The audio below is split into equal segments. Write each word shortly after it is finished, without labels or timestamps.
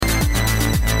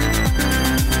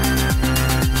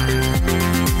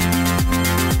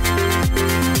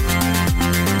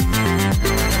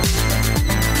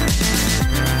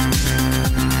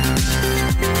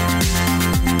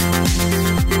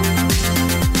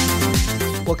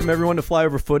Welcome everyone to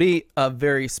Flyover Footy. A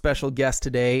very special guest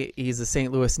today. He's a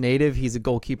St. Louis native. He's a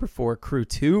goalkeeper for Crew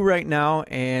 2 right now,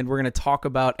 and we're going to talk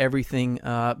about everything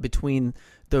between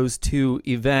those two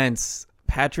events.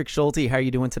 Patrick Schulte, how are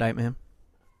you doing tonight, man?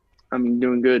 I'm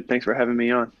doing good. Thanks for having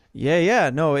me on. Yeah.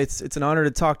 No, it's an honor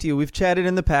to talk to you. We've chatted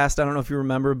in the past. I don't know if you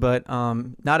remember, but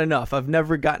not enough. I've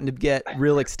never gotten to get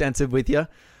real extensive with you.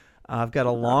 I've got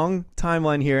a long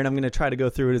timeline here, and I'm going to try to go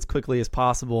through it as quickly as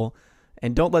possible.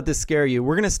 And don't let this scare you.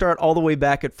 We're going to start all the way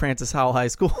back at Francis Howell High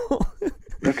School.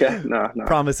 Okay. No.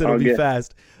 Promise it'll be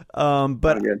fast.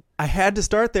 But I had to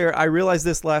start there. I realized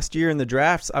this last year in the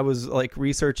drafts. I was like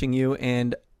researching you,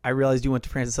 and I realized you went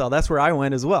to Francis Howell. That's where I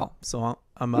went as well. So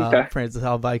I'm a Francis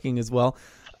Howell Viking as well.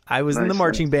 I was in the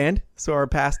marching band, so our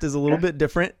past is a little bit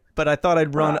different. But I thought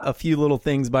I'd run a few little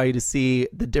things by you to see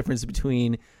the difference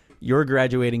between your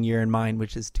graduating year and mine,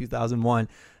 which is 2001.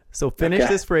 So finish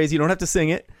this phrase. You don't have to sing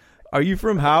it. Are you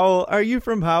from Howell? Are you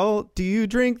from Howell? Do you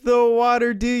drink the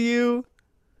water? Do you?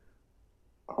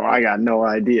 Oh, I got no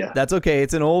idea. That's okay.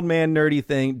 It's an old man nerdy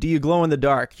thing. Do you glow in the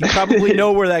dark? You probably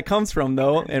know where that comes from,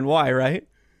 though, and why, right?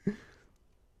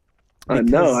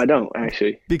 No, I don't,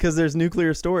 actually. Because there's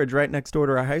nuclear storage right next door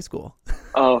to our high school.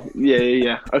 Oh,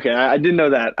 yeah. Okay, I didn't know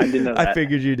that. I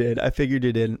figured you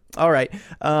did. All right.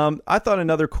 I thought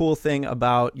another cool thing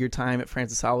about your time at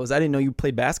Francis Howell was I didn't know you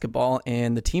played basketball,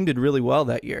 and the team did really well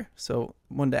that year. So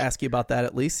I wanted to ask you about that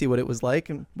at least, see what it was like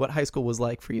and what high school was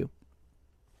like for you.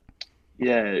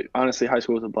 Yeah, honestly, high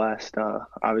school was a blast.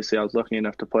 Obviously, I was lucky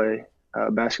enough to play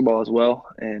basketball as well,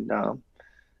 and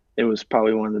it was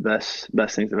probably one of the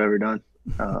best things I've ever done.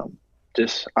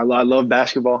 I love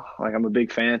basketball. Like, I'm a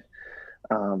big fan.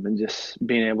 And just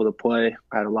being able to play,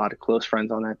 I had a lot of close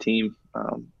friends on that team,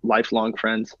 lifelong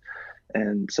friends.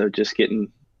 And so just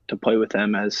getting to play with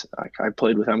them as I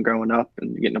played with them growing up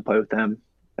and getting to play with them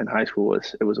in high school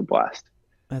was a blast.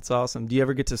 That's awesome. Do you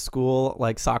ever get to school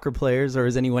like soccer players, or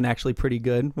is anyone actually pretty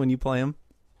good when you play them?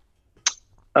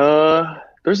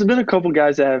 There's been a couple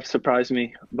guys that have surprised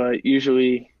me, but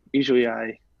usually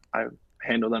I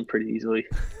handle them pretty easily.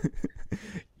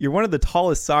 You're one of the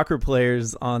tallest soccer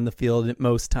players on the field at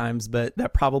most times, but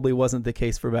that probably wasn't the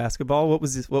case for basketball. What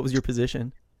was your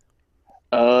position?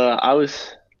 I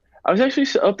was actually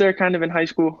up there kind of in high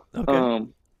school. Okay.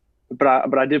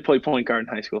 But I did play point guard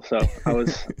in high school, so I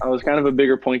was kind of a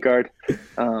bigger point guard.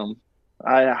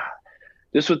 I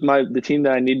just with the team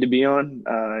that I needed to be on,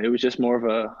 it was just more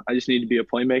of I just needed to be a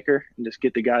playmaker and just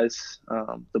get the guys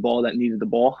the ball that needed the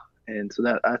ball. And so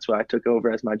that's what I took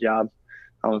over as my job.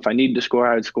 If I needed to score,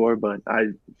 I would score, but I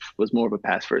was more of a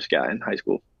pass-first guy in high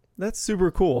school. That's super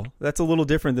cool. That's a little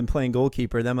different than playing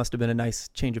goalkeeper. That must have been a nice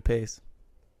change of pace.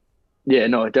 Yeah,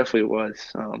 no, it definitely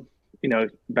was.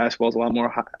 Basketball is a lot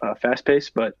more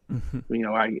fast-paced, but,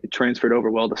 I transferred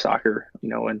over well to soccer,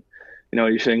 and,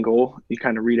 you're saying goal, you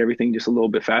kind of read everything just a little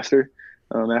bit faster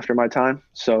after my time.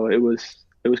 So it was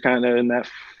kind of in that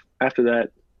after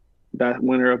that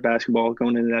winter of basketball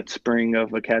going into that spring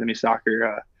of academy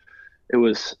soccer,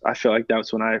 I feel like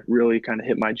that's when I really kind of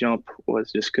hit my jump,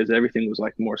 was just because everything was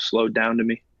like more slowed down to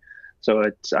me. So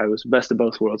I was best of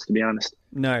both worlds, to be honest.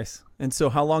 Nice. And so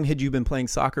how long had you been playing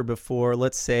soccer before,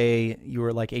 let's say you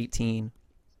were like 18?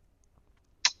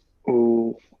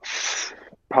 Oh,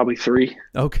 probably 3.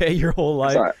 Okay, your whole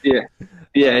life. Sorry.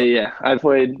 Yeah. I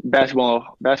played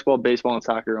basketball, baseball, and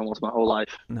soccer almost my whole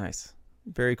life. Nice.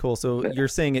 Very cool. So you're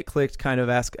saying it clicked kind of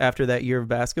after that year of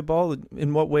basketball.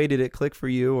 In what way did it click for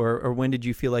you, or when did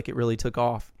you feel like it really took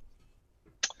off?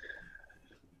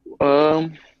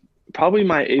 Probably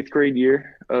my 8th grade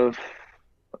year of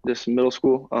this middle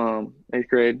school. 8th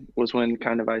grade was when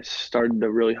kind of I started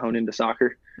to really hone into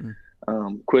soccer.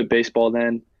 Quit baseball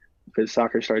then because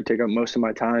soccer started to take up most of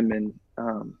my time, and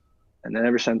then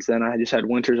ever since then I just had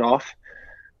winters off.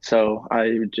 So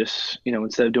I would just,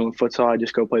 instead of doing futsal, I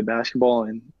just go play basketball.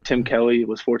 And Tim Kelly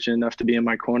was fortunate enough to be in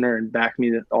my corner and back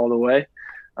me all the way.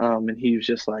 And he was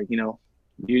just like, you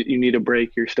need a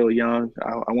break. You're still young.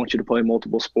 I want you to play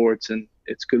multiple sports, and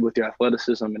it's good with your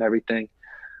athleticism and everything.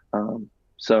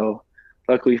 So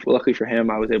luckily for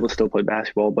him, I was able to still play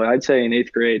basketball. But I'd say in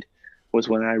 8th grade was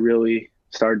when I really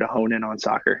started to hone in on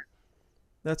soccer.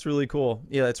 That's really cool.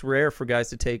 Yeah, it's rare for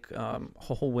guys to take a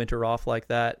whole winter off like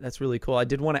that. That's really cool. I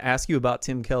did want to ask you about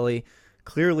Tim Kelly.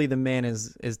 Clearly the man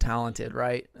is talented,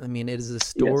 right? I mean, it is a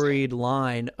storied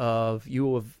line of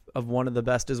one of the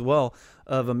best as well,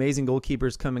 of amazing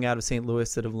goalkeepers coming out of St.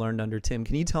 Louis that have learned under Tim.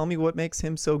 Can you tell me what makes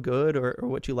him so good, or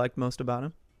what you liked most about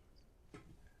him?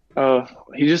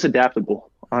 He's just adaptable.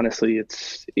 Honestly,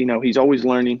 it's, he's always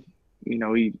learning.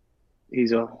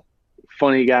 He's a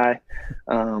funny guy,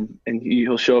 and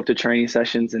he'll show up to training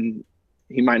sessions and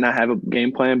he might not have a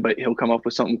game plan, but he'll come up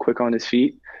with something quick on his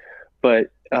feet.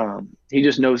 But he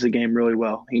just knows the game really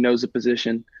well. He knows the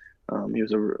position. He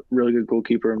was a really good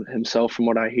goalkeeper himself, from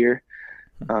what I hear.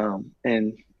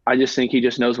 And I just think he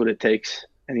just knows what it takes,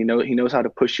 and he knows how to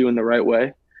push you in the right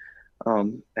way.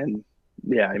 And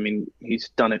yeah, I mean, he's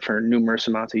done it for numerous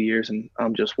amounts of years, and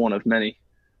I'm just one of many.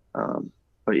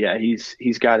 But yeah,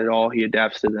 he's got it all. He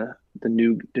adapts to the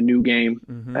new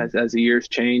game as the years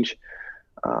change.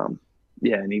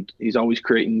 Yeah, and he's always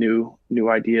creating new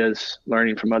ideas,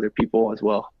 learning from other people as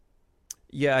well.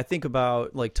 Yeah, I think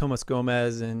about like Thomas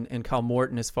Gomez and Kyle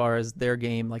Morton as far as their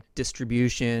game, like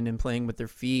distribution and playing with their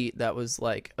feet. That was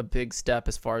like a big step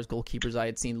as far as goalkeepers I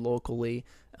had seen locally.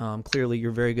 Clearly,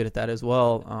 you're very good at that as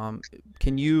well.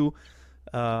 Can you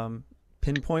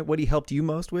pinpoint what he helped you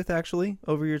most with actually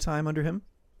over your time under him?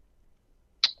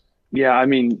 Yeah, I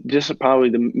mean, just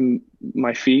probably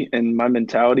my feet and my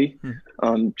mentality.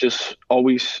 Just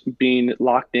always being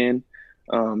locked in,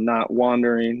 not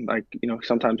wandering. Like,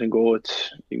 sometimes in goal,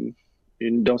 you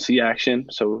don't see action,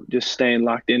 so just staying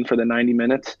locked in for the 90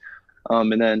 minutes.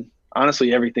 And then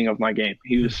honestly, everything of my game.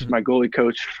 He was my goalie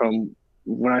coach from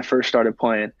when I first started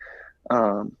playing.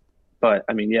 But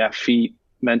I mean, yeah, feet,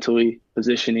 mentally,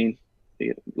 positioning,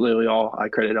 literally I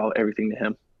credit everything to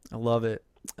him. I love it.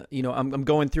 I'm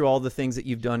going through all the things that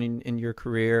you've done in your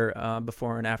career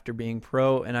before and after being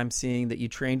pro, and I'm seeing that you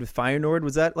trained with Feyenoord.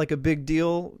 Was that like a big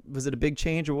deal? Was it a big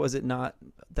change, or was it not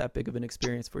that big of an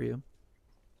experience for you?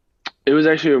 It was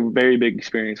actually a very big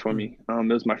experience for me.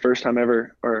 It was my first time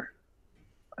ever, or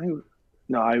I think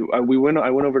no, I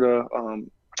went over to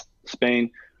Spain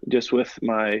just with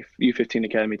my U15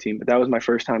 academy team, but that was my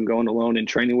first time going alone and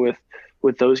training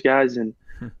with those guys, and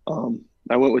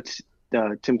I went with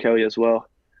Tim Kelly as well.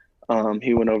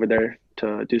 He went over there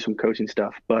to do some coaching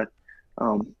stuff, but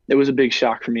it was a big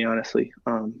shock for me, honestly.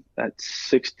 At I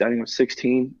think I was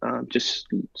 16, just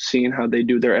seeing how they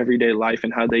do their everyday life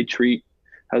and how they treat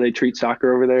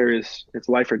soccer over there it's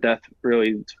life or death,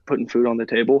 really. It's putting food on the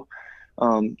table.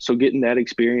 So getting that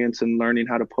experience and learning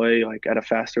how to play like at a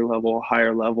faster level,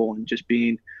 higher level, and just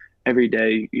being every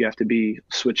day you have to be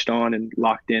switched on and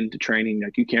locked into training.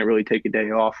 Like, you can't really take a day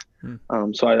off.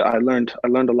 So I learned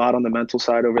a lot on the mental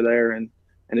side over there, and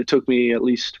it took me at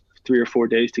least 3 or 4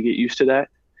 days to get used to that.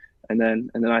 And then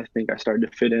I think I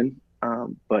started to fit in.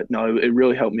 But no, it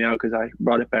really helped me out because I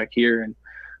brought it back here,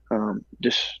 and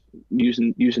just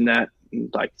using that,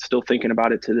 and like still thinking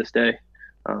about it to this day.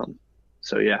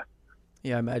 So yeah.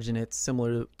 Yeah, I imagine it's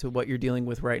similar to what you're dealing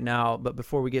with right now. But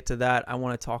before we get to that, I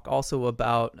want to talk also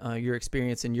about your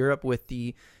experience in Europe with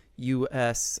the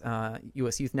U.S.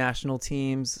 Youth National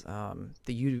teams,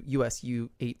 the U.S.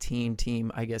 U18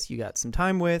 team. I guess you got some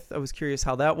time with. I was curious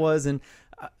how that was, and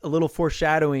a little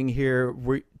foreshadowing here.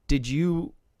 Did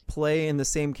you play in the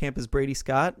same camp as Brady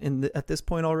Scott at this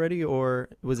point already, or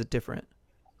was it different?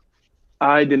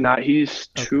 I did not. He's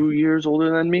 2 years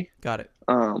older than me. Got it.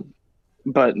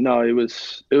 But no, it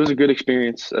was a good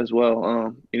experience as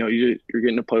well. You're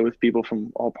getting to play with people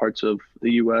from all parts of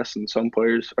the U.S. and some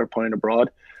players are playing abroad.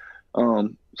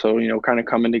 So kind of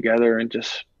coming together, and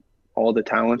just all the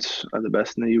talents are the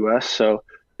best in the U.S. So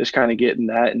just kind of getting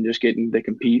that and just getting to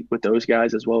compete with those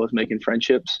guys as well as making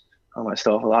friendships. I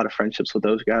still have a lot of friendships with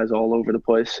those guys all over the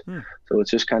place. So it's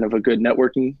just kind of a good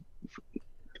networking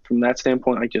from that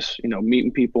standpoint. Like, just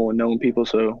meeting people and knowing people.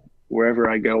 So wherever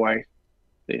I go, I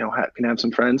can have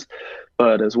some friends,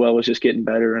 but as well as just getting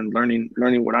better and learning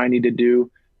what I need to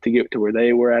do to get to where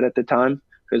they were at the time,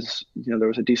 because there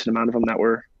was a decent amount of them that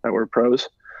were pros.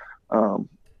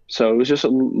 So it was just a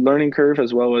learning curve,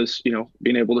 as well as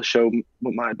being able to show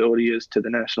what my ability is to the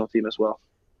national team as well.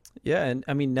 Yeah, and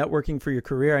I mean, networking for your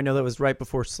career, I know that was right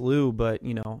before SLU, but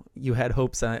you had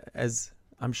hopes, as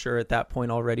I'm sure at that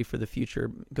point already, for the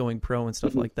future, going pro and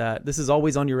stuff like that. This is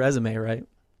always on your resume, right?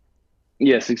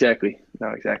 Yes, exactly. No,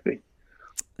 exactly.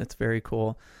 That's very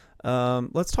cool.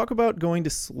 Let's talk about going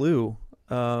to SLU.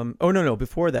 No.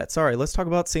 Before that, sorry. Let's talk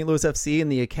about St. Louis FC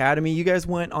and the academy. You guys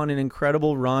went on an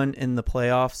incredible run in the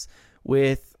playoffs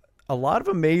with a lot of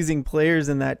amazing players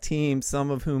in that team, some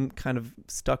of whom kind of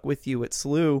stuck with you at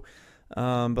SLU.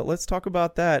 But let's talk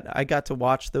about that. I got to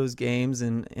watch those games,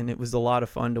 and it was a lot of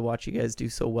fun to watch you guys do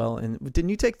so well. And didn't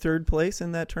you take third place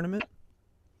in that tournament?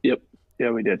 Yep. Yeah,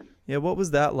 we did. Yeah, what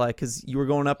was that like? Because you were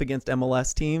going up against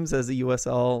MLS teams as a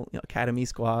USL Academy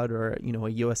squad, or a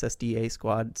USSDA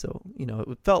squad. So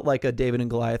it felt like a David and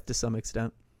Goliath to some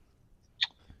extent.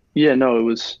 Yeah, no, it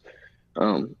was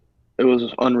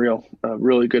unreal. A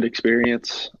really good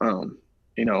experience. My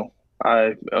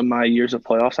years of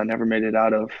playoffs, I never made it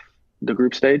out of the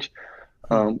group stage.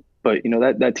 but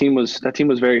that team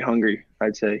was very hungry.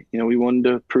 I'd say we wanted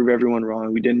to prove everyone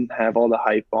wrong. We didn't have all the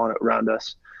hype on it around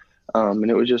us, and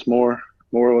it was just more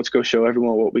let's go show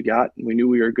everyone what we got. We knew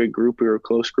we were a good group. We were a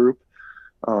close group,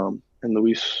 and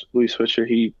Luis Switzer,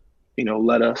 he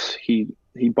led us. He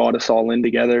brought us all in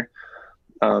together,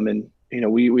 and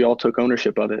we all took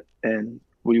ownership of it, and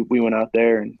we went out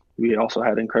there, and we also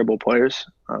had incredible players.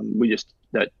 We just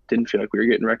didn't feel like we were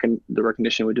getting the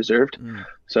recognition we deserved.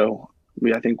 So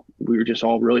I think we were just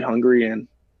all really hungry, and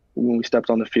when we stepped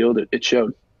on the field, it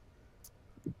showed.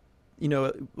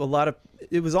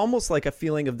 It was almost like a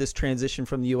feeling of this transition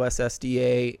from the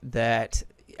USSDA that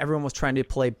everyone was trying to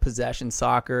play possession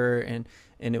soccer, and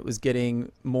it was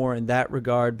getting more in that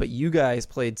regard. But you guys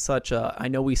played I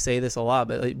know we say this a lot,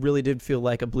 but it really did feel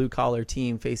like a blue-collar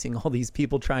team facing all these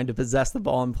people trying to possess the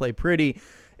ball and play pretty.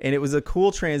 And it was a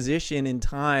cool transition in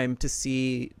time to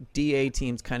see DA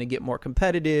teams kind of get more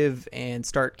competitive and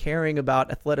start caring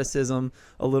about athleticism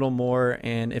a little more.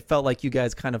 And it felt like you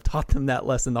guys kind of taught them that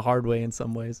lesson the hard way in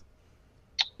some ways.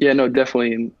 Yeah, no,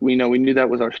 definitely. And we knew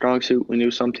that was our strong suit. We knew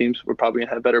some teams were probably going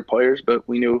to have better players, but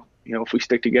we knew, if we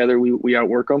stick together, we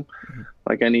outwork them,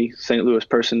 like any St. Louis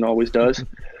person always does.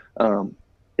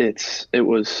 It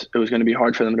was going to be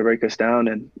hard for them to break us down,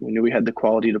 and we knew we had the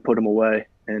quality to put them away.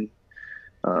 And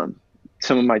one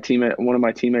of my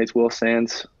teammates, Will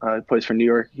Sands, plays for New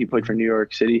York. He played for New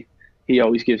York City. He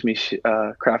always gives me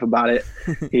crap about it,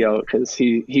 because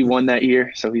he won that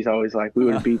year. So he's always like, we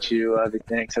would have beat you,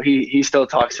 everything. So he still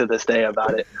talks to this day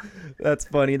about it. That's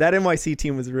funny. That NYC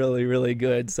team was really, really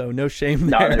good. So no shame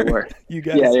there. No, they were. You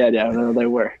guys, yeah. No, they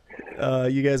were.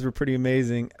 You guys were pretty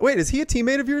amazing. Wait, is he a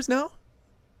teammate of yours now?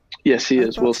 Yes, he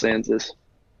is. Will Sands is.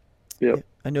 Yep. Yeah,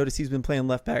 I noticed he's been playing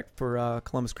left back for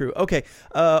Columbus Crew. Okay,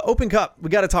 Open Cup.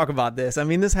 We got to talk about this. I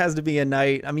mean, this has to be a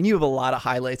night. I mean, you have a lot of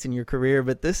highlights in your career,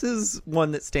 but this is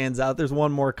one that stands out. There's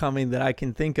one more coming that I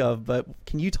can think of. But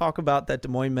can you talk about that Des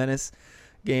Moines Menace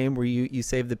game where you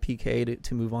saved the PK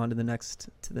to move on to the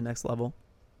next level?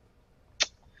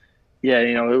 Yeah,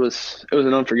 it was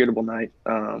an unforgettable night.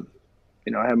 I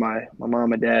had my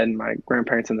mom, my dad, and my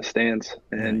grandparents in the stands,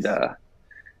 and nice.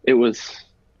 It was.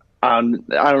 I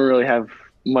don't really have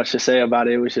much to say about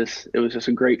it. It was just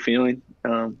a great feeling.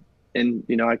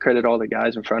 And I credit all the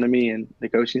guys in front of me and the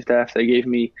coaching staff. They gave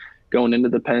me going into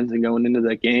the pens and going into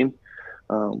the game.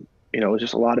 It was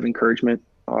just a lot of encouragement,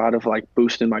 a lot of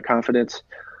boosting my confidence.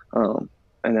 And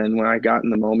then when I got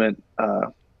in the moment, I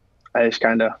just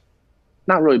kind of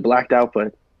not really blacked out,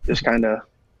 but just kind of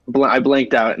I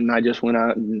blanked out, and I just went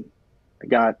out and I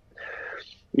got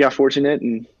fortunate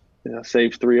and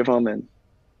saved 3 of them, and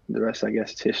the rest, I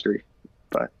guess, it's history.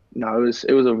 But no,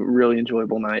 it was a really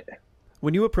enjoyable night.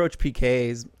 When you approach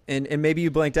PKs, and maybe you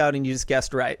blanked out and you just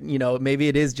guessed right, maybe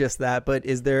it is just that, but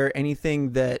is there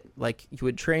anything that you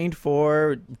had trained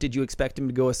for? Did you expect him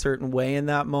to go a certain way in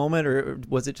that moment, or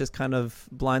was it just kind of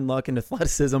blind luck and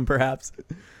athleticism perhaps?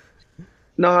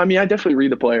 No, I mean, I definitely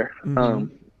read the player.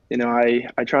 Mm-hmm.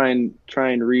 I try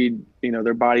and read,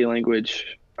 their body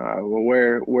language,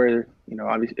 where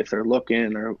obviously if they're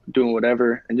looking or doing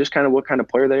whatever, and just kind of what kind of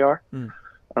player they are,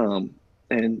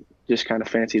 and just kind of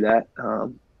fancy that.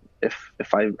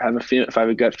 If I have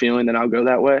a gut feeling, then I'll go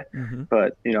that way. Mm-hmm.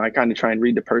 But I kind of try and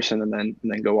read the person and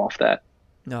then go off that.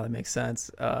 No, that makes sense.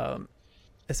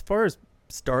 As far as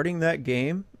starting that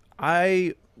game,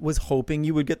 I was hoping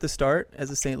you would get the start as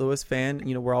a St. Louis fan.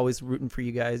 We're always rooting for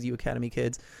you guys, you Academy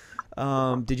kids.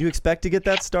 Did you expect to get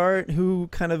that start? Do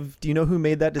you know who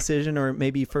made that decision, or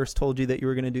maybe first told you that you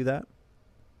were going to do that?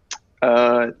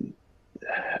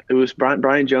 It was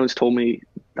Brian Jones told me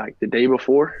the day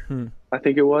before, I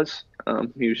think it was.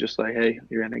 He was just like, "Hey,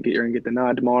 you're gonna get the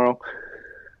nod tomorrow,"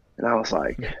 and I was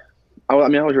like, I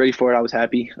was ready for it. I was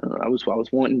happy. I was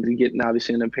wanting to get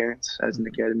obviously an appearance as an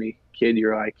Academy kid.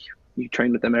 You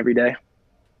train with them every day,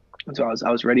 and so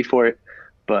I was ready for it.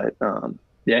 But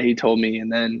he told me,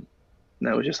 and then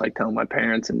that was just telling my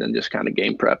parents, and then just kind of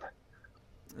game prep.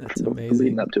 That's amazing.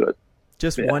 Leading up to it.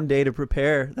 Just one day to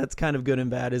prepare. That's kind of good and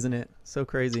bad, isn't it? So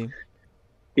crazy.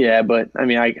 Yeah, but I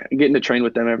mean, I getting to train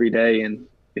with them every day, and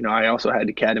I also had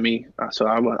Academy, so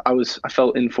I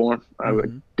felt in form. I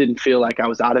didn't feel like I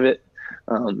was out of it,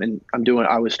 and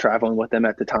I was traveling with them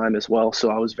at the time as well, so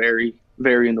I was very,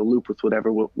 very in the loop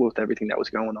with everything that was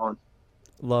going on.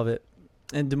 Love it.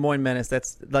 And Des Moines Menace,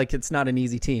 that's it's not an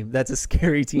easy team. That's a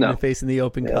scary team to face in the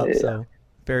Open Cup. Yeah. So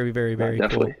very, very, very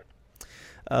cool.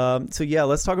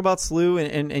 Let's talk about SLU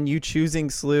and you choosing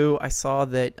SLU. I saw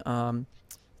that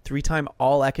 3-time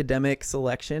all-academic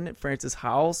selection at Francis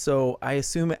Howell. So I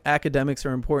assume academics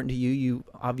are important to you. You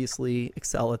obviously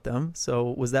excel at them.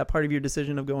 So was that part of your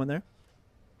decision of going there?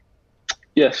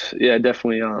 Yes, yeah,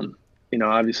 definitely.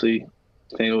 Obviously,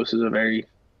 St. Louis is a very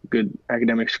good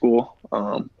academic school.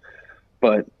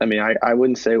 But I mean, I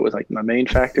wouldn't say it was like my main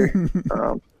factor.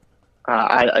 Um,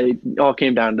 it all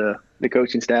came down to the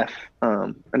coaching staff,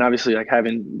 and obviously like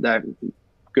having that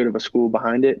good of a school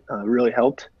behind it really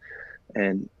helped.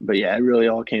 But yeah, it really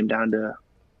all came down to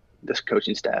this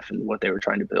coaching staff and what they were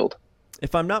trying to build.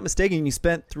 If I'm not mistaken, you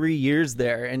spent 3 years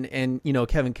there, and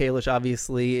Kevin Kalish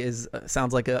obviously is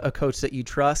sounds like a coach that you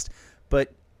trust,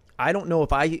 but I don't know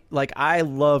if I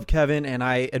love Kevin and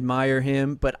I admire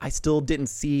him, but I still didn't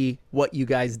see what you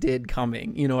guys did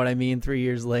coming. You know what I mean? 3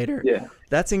 years later. Yeah.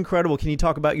 That's incredible. Can you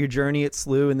talk about your journey at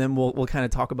SLU, and then we'll kind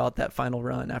of talk about that final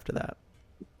run after that?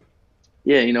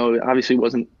 Yeah, obviously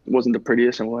wasn't the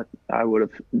prettiest and what I would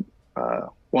have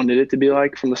wanted it to be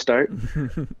like from the start.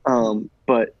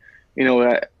 But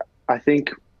I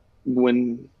think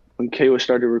when Kayla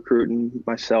started recruiting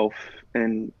myself,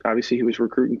 and obviously he was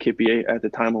recruiting Kippy at the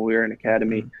time when we were in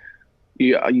academy,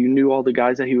 you knew all the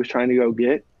guys that he was trying to go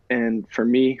get. And for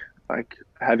me, like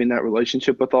having that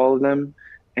relationship with all of them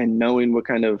and knowing what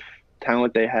kind of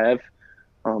talent they have,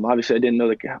 obviously I didn't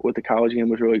know what the college game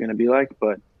was really going to be like,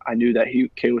 but I knew that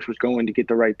Kalish was going to get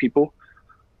the right people.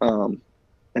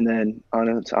 And then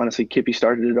honestly, Kippy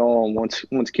started it all. And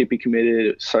once Kippy committed,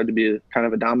 it started to be kind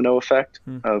of a domino effect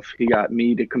of he got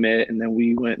me to commit, and then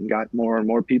we went and got more and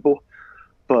more people.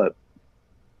 But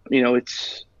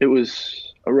it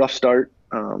was a rough start,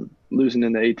 losing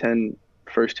in the A10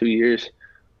 first 2 years.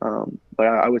 But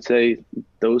I would say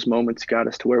those moments got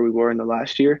us to where we were in the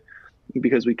last year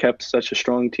because we kept such a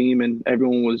strong team and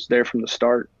everyone was there from the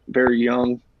start, very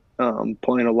young,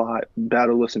 playing a lot,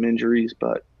 battled with some injuries,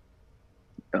 but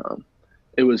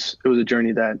it was a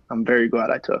journey that I'm very glad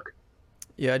I took.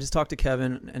 Yeah, I just talked to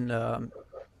Kevin, and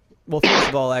well, first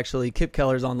of all, actually, Kip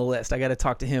Keller's on the list. I got to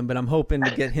talk to him, but I'm hoping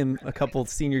to get him a couple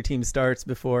senior team starts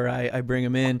before I bring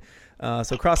him in.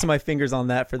 So crossing my fingers on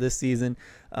that for this season.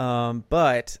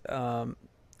 But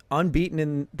unbeaten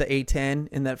in the A10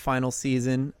 in that final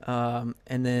season,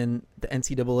 and then the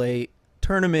NCAA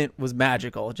tournament was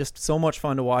magical. Just so much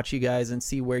fun to watch you guys and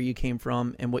see where you came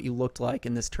from and what you looked like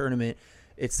in this tournament.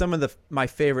 It's some of my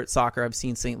favorite soccer I've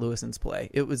seen St. Louisans play.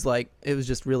 It was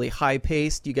just really high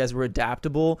paced. You guys were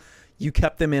adaptable. You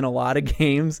kept them in a lot of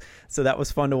games, so that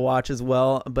was fun to watch as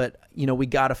well. But we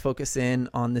got to focus in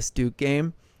on this Duke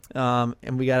game,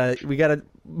 and we gotta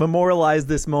memorialize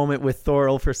this moment with Thor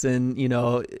Ulferson.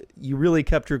 You really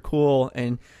kept your cool,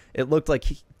 and it looked like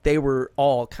they were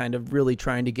all kind of really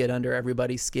trying to get under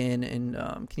everybody's skin. And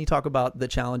can you talk about the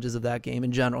challenges of that game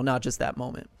in general, not just that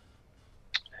moment?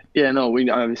 Yeah, no, we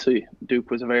obviously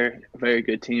Duke was a very, very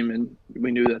good team, and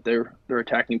we knew that their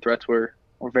attacking threats were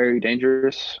very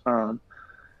dangerous.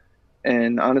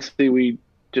 And honestly, we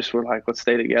just were like, let's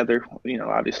stay together.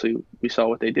 Obviously we saw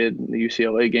what they did in the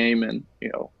UCLA game, and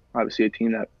obviously a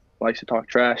team that likes to talk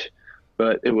trash.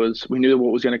 But we knew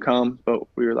what was going to come, but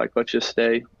we were like, let's just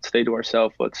stay to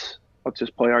ourselves. Let's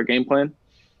just play our game plan.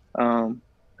 And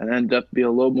it ended up being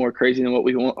a little more crazy than what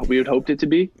we had hoped it to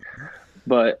be,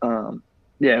 but.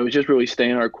 Yeah, it was just really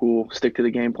staying our cool, stick to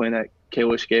the game plan that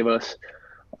Kalish gave us,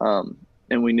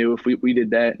 and we knew if we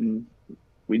did that, and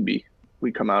we'd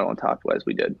come out on top as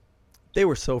we did. They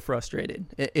were so frustrated.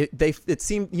 It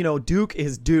seemed Duke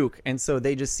is Duke, and so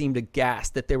they just seemed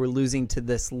aghast that they were losing to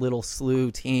this little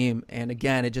SLU team. And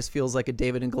again, it just feels like a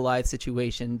David and Goliath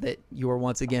situation that you were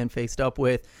once again faced up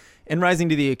with, and rising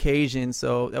to the occasion.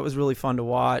 So that was really fun to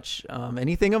watch.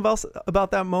 Anything else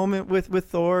about that moment with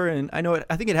Thor? And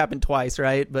I think it happened twice,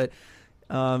 right? But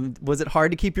was it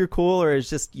hard to keep your cool, or is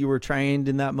just you were trained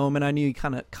in that moment? I knew you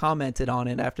kind of commented on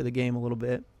it after the game a little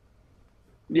bit.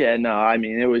 Yeah, no, I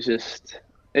mean it was just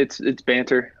it's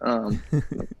banter,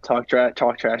 talk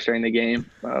trash during the game,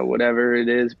 whatever it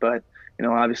is. But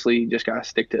obviously you just gotta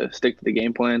stick to the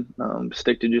game plan,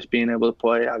 stick to just being able to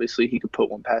play. Obviously he could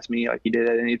put one past me like he did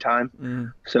at any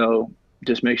time, so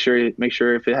just make sure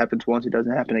if it happens once, it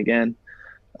doesn't happen again.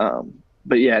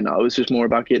 But yeah, no, it was just more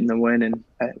about getting the win, and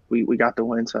we got the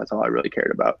win, so that's all I really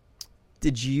cared about.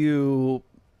 Did you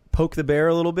poke the bear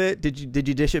a little bit? Did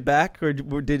you dish it back, or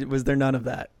was there none of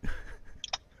that?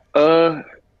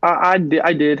 I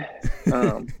did.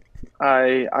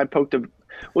 I poked him.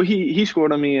 Well, he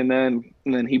scored on me, and then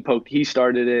he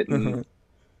started it, and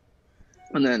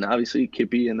then obviously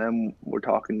Kippy and them were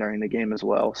talking during the game as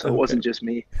well, so It wasn't just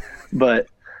me. But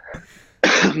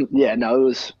yeah,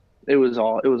 no, it was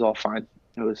all fine.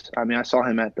 I saw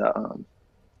him at the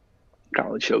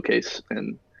college showcase,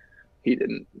 and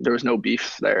there was no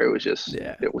beef there. It was just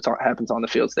what happens on the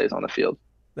field stays on the field.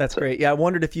 That's great. Yeah, I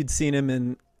wondered if you'd seen him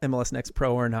in MLS Next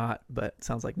Pro or not, but it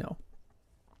sounds like no.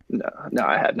 No,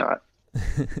 I had not.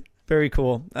 Very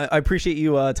cool. I appreciate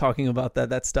you talking about that.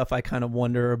 That's stuff I kind of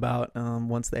wonder about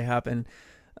once they happen.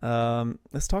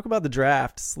 Let's talk about the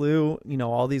draft. SLU,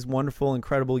 all these wonderful,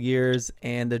 incredible years,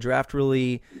 and the draft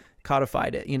really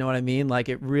codified it. You know what I mean? Like,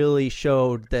 it really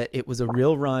showed that it was a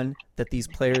real run, that these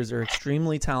players are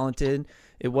extremely talented.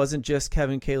 It wasn't just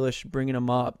Kevin Kalish bringing them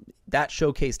up. That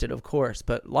showcased it, of course,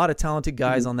 but a lot of talented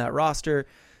guys on that roster,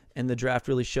 and the draft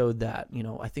really showed that.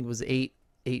 I think it was eight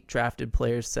drafted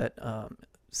players set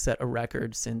a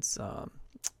record since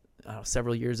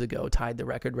several years ago, tied the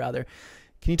record rather.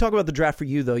 Can you talk about the draft for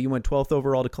you, though? You went 12th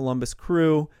overall to Columbus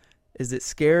Crew. Is it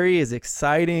scary? Is it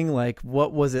exciting? Like,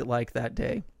 what was it like that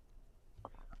day?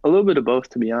 A little bit of both,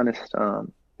 to be honest.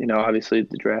 Obviously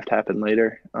the draft happened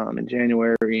later in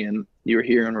January, and you were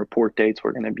hearing report dates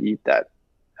were going to be that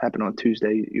happened on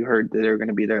Tuesday. You heard that they were going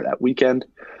to be there that weekend.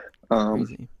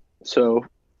 So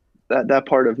that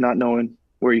part of not knowing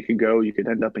where you could go, you could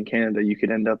end up in Canada, you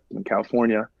could end up in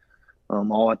California,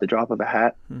 all at the drop of a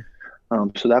hat.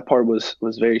 So that part was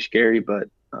very scary, but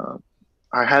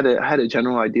I had a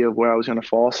general idea of where I was going to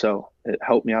fall, so it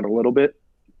helped me out a little bit.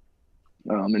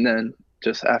 And then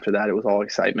just after that, it was all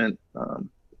excitement.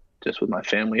 Just with my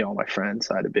family, all my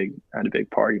friends. I had a big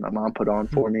party my mom put on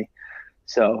for me,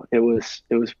 so it was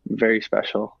very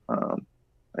special. And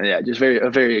yeah, just a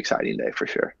very exciting day for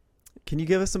sure. Can you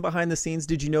give us some behind the scenes?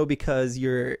 Did you know because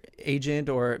your agent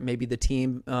or maybe the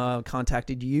team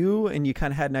contacted you and you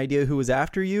kind of had an idea who was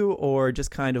after you, or just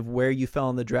kind of where you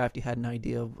fell in the draft, you had an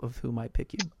idea of who might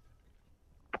pick you?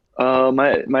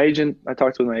 My agent, I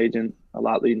talked with my agent a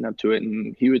lot leading up to it,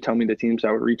 and he would tell me the teams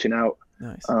that were reaching out.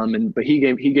 Nice. But he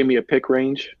gave me a pick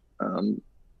range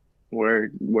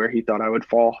where he thought I would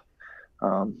fall.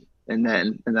 And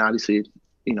then obviously,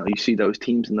 you see those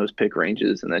teams in those pick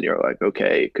ranges, and then you're like,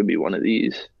 okay, it could be one of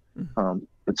these.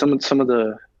 But some of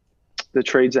the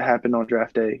trades that happened on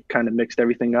draft day kind of mixed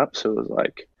everything up. So it was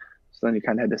like, so then you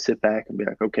kind of had to sit back and be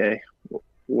like, okay,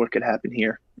 what could happen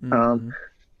here?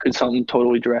 Could something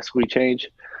totally drastically change?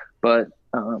 But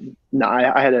no,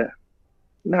 I had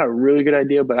not a really good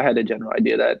idea, but I had a general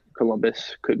idea that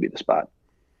Columbus could be the spot.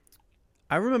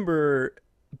 I remember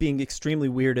being extremely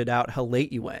weirded out how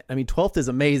late you went. I mean, 12th is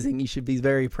amazing. You should be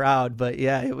very proud. But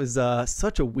yeah, it was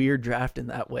such a weird draft in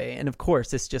that way. And of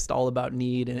course, it's just all about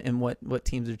need and what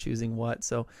teams are choosing what.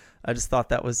 So I just thought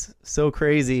that was so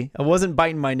crazy. I wasn't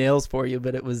biting my nails for you,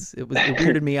 but it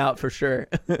weirded me out for sure.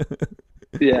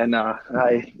 Yeah, no,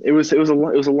 it was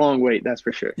a long wait, that's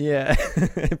for sure. Yeah,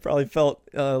 it probably felt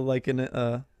like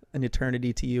an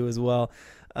eternity to you as well.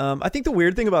 I think the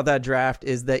weird thing about that draft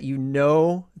is that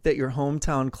that your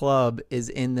hometown club is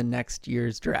in the next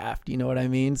year's draft. You know what I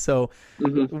mean? So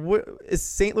is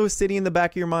St. Louis City in the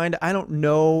back of your mind? I don't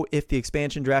know if the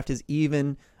expansion draft is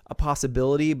even a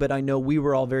possibility, but I know we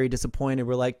were all very disappointed.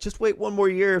 We're like, just wait one more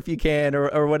year if you can,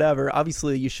 or whatever.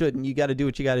 Obviously, you shouldn't. You got to do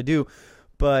what you got to do.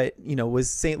 But, was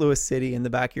St. Louis City in the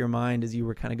back of your mind as you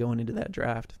were kind of going into that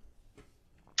draft?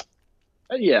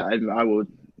 Yeah, I would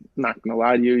not going to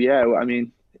lie to you. Yeah, I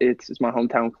mean, it's my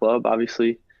hometown club,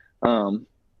 obviously. They're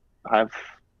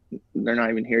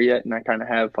not even here yet, and I kind of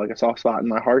have like a soft spot in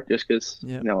my heart just because,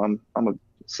 I'm a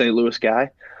St. Louis guy.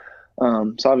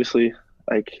 So obviously,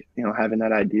 like, having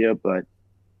that idea, but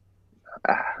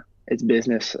it's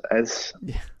business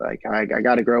like I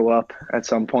got to grow up at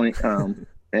some point.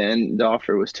 And the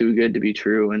offer was too good to be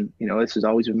true. And, this has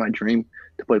always been my dream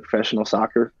to play professional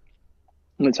soccer.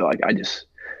 And so I just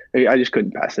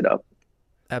couldn't pass it up.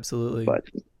 Absolutely. But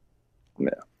yeah.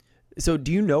 So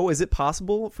do you know, is it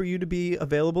possible for you to be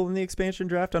available in the expansion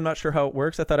draft? I'm not sure how it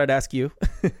works. I thought I'd ask you.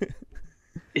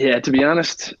 Yeah, to be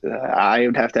honest, I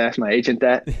would have to ask my agent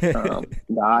that.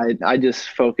 I just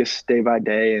focus day by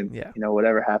day and,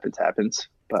 whatever happens.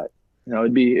 But,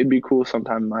 it'd be cool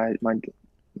sometime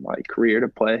my career to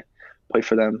play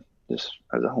for them just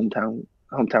as a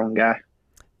hometown guy.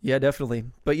 Yeah, definitely.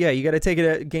 But yeah, you got to take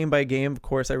it game by game. Of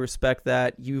course, I respect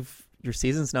that. Your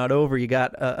season's not over. You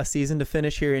got a season to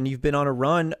finish here, and you've been on a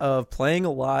run of playing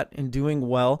a lot and doing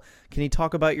well. Can you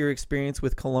talk about your experience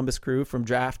with Columbus Crew from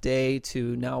draft day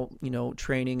to now,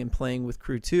 training and playing with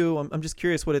Crew 2? I'm just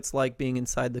curious what it's like being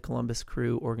inside the Columbus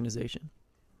Crew organization.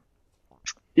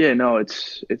 Yeah, no,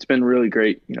 it's been really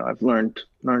great. I've learned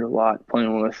a lot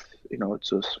playing with,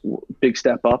 it's a big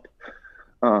step up,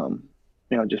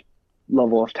 just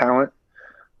level of talent.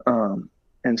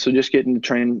 And so just getting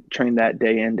to train that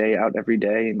day in, day out every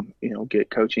day and,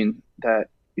 get coaching that,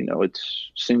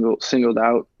 it's singled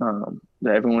out,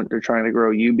 that they're trying to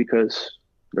grow you because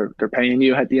they're paying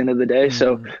you at the end of the day.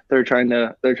 So they're trying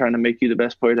to make you the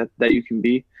best player that you can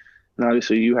be. and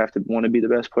obviously you have to want to be the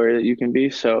best player that you can be.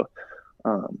 So,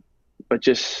 but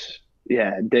just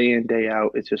yeah, day in day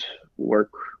out, it's just work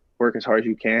as hard as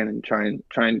you can and try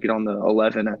and get on the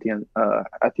 11 at the end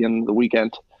of the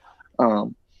weekend.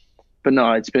 But no,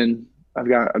 I've been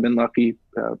lucky.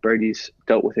 Brady's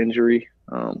dealt with injury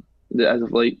as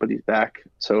of late, but he's back,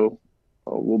 so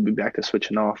we'll be back to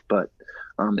switching off. But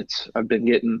I've been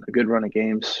getting a good run of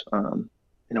games.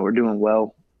 We're doing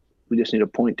well. We just need a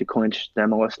point to clinch the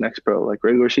MLS Next Pro like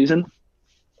regular season.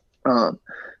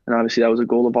 And obviously that was a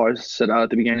goal of ours set out at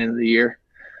the beginning of the year.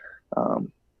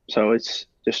 So it's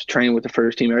just training with the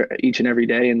first team each and every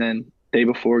day, and then day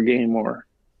before game, or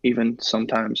even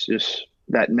sometimes just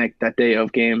that day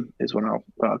of game is when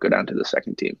I'll go down to the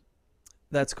second team.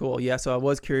 That's cool. Yeah. So I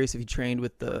was curious if you trained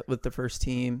with the first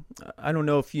team. I don't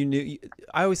know if you knew.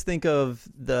 I always think of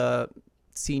the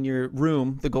senior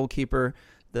room, the goalkeeper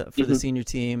for the senior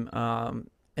team,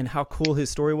 and how cool his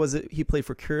story was. He played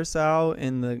for Curacao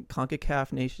in the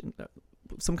CONCACAF nation,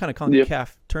 some kind of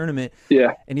CONCACAF tournament.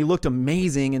 Yeah. And he looked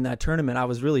amazing in that tournament. I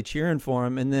was really cheering for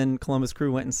him. And then Columbus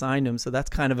Crew went and signed him. So that's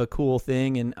kind of a cool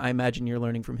thing. And I imagine you're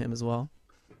learning from him as well.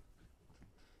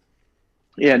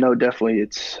 Yeah, no, definitely.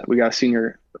 We got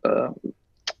two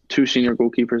senior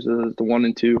goalkeepers, the 1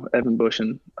 and 2, Evan Bush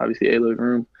and obviously Aloy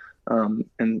Room.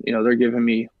 And they're giving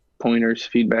me pointers,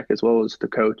 feedback, as well as the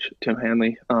coach, Tim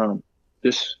Hanley.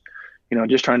 Just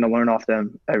trying to learn off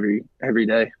them every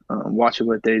day, watching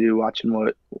what they do, watching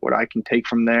what I can take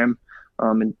from them,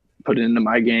 and put it into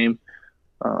my game.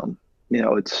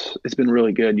 It's been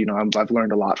really good. I've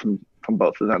learned a lot from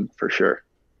both of them for sure.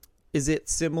 Is it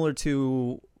similar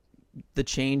to the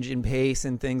change in pace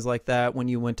and things like that when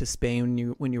you went to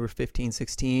Spain when you were 15,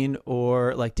 16,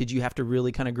 or like did you have to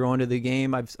really kind of grow into the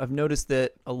game? I've noticed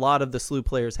that a lot of the SLU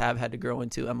players have had to grow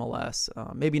into MLS.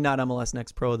 Maybe not MLS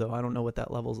Next Pro though. I don't know what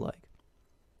that level's like.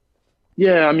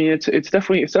 Yeah, I mean it's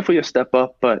definitely a step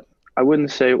up, but I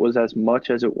wouldn't say it was as much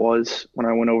as it was when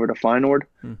I went over to Feyenoord.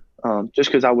 Just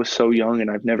because I was so young and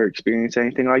I've never experienced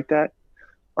anything like that.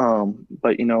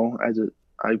 But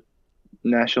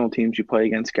national teams, you play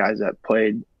against guys that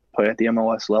play at the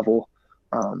MLS level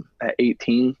at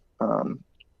 18, and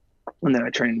then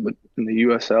I trained in the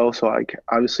USL. So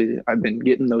obviously I've been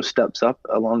getting those steps up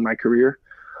along my career.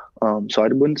 So I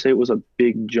wouldn't say it was a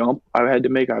big jump I had to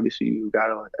make. Obviously you got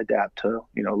to adapt to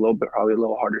probably a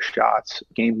little harder shots.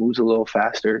 Game moves a little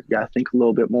faster. You got to think a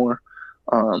little bit more.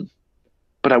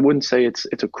 But I wouldn't say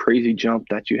it's a crazy jump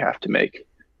that you have to make.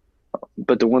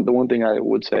 But the one thing I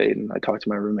would say, and I talk to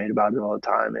my roommate about it all the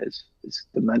time, is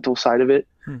the mental side of it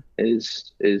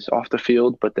is off the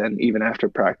field. But then even after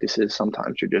practices,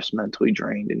 sometimes you're just mentally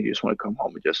drained and you just want to come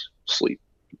home and just sleep.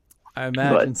 I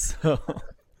imagine so.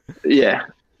 Yeah.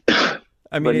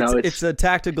 I mean, it's a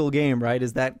tactical game, right?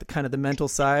 Is that kind of the mental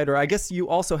side? Or I guess you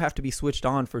also have to be switched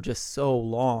on for just so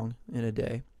long in a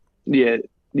day. Yeah,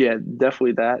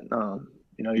 definitely that.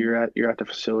 You're at the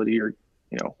facility, or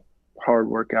hard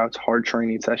workouts, hard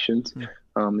training sessions.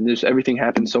 And there's everything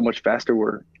happens so much faster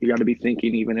where you got to be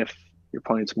thinking, even if you're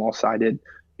playing small sided,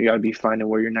 you got to be finding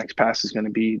where your next pass is going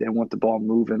to be. They want the ball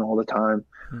moving all the time.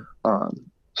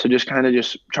 So just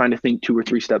trying to think 2 or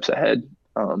 3 steps ahead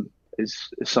is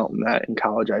something that in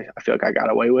college I feel like I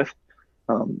got away with.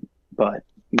 But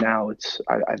now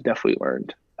I've definitely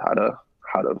learned how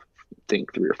to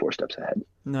think 3 or 4 steps ahead.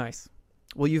 Nice.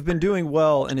 Well, you've been doing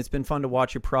well, and it's been fun to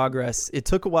watch your progress. It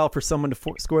took a while for someone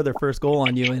to score their first goal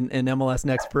on you in MLS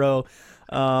Next Pro,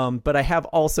 but I have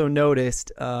also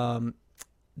noticed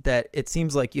that it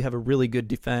seems like you have a really good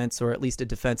defense, or at least a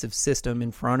defensive system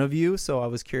in front of you. So I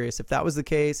was curious if that was the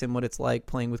case and what it's like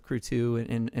playing with Crew 2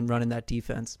 and running that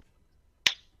defense.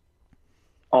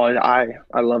 Oh,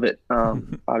 I love it.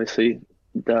 Obviously,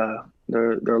 they're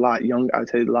a lot young. I'd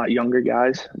say a lot younger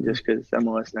guys, just because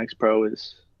MLS Next Pro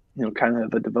is kind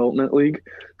of a development league.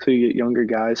 So you get younger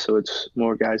guys, so it's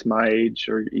more guys my age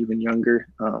or even younger.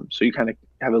 So you kind of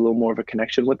have a little more of a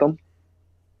connection with them.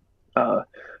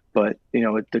 But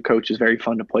the coach is very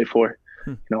fun to play for.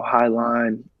 High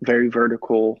line, very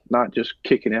vertical, not just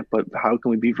kicking it, but how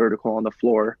can we be vertical on the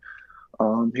floor?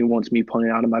 He wants me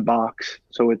playing out of my box.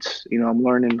 So it's, I'm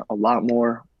learning a lot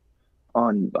more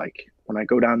on, like, when I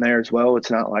go down there as well.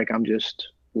 It's not like I'm just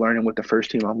learning with the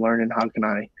first team. I'm learning how can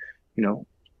I,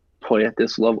 play at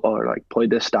this level, or like play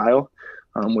this style,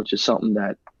 which is something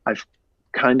that I've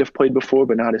kind of played before,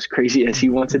 but not as crazy as he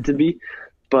wants it to be.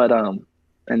 But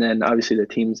and then obviously the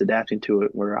team's adapting to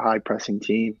it. We're a high pressing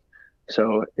team,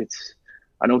 so we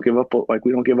don't give up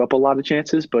a lot of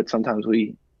chances, but sometimes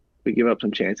we give up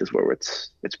some chances where it's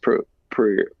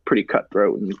pretty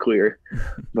cutthroat and clear.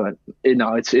 But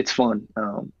it's fun.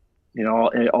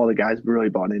 all the guys really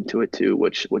bought into it too,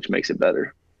 which makes it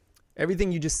better.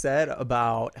 Everything you just said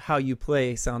about how you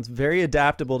play sounds very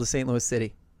adaptable to St. Louis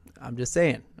City. I'm just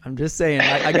saying.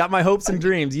 I got my hopes and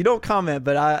dreams. You don't comment,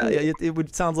 but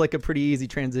it sounds like a pretty easy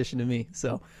transition to me.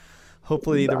 So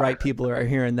hopefully the right people are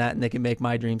hearing that and they can make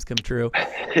my dreams come true.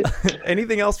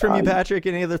 Anything else from you, Patrick?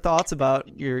 Any other thoughts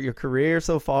about your career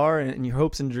so far and your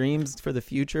hopes and dreams for the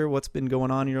future? What's been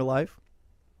going on in your life?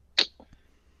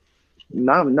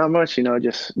 Not much,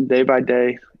 just day by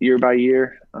day, year by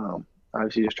year.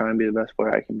 Obviously just trying to be the best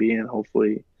player I can be, and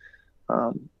hopefully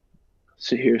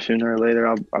here sooner or later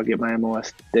I'll get my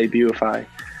MLS debut if I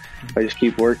just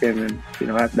keep working, and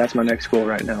that's my next goal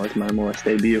right now is my MLS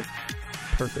debut.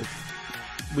 Perfect.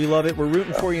 We love it. We're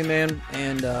rooting for you, man,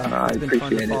 and it's been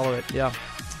fun to follow it. Yeah.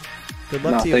 Good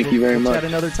luck to you. Thank you very much. We'll chat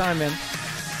another time, man.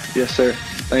 Yes, sir.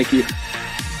 Thank you.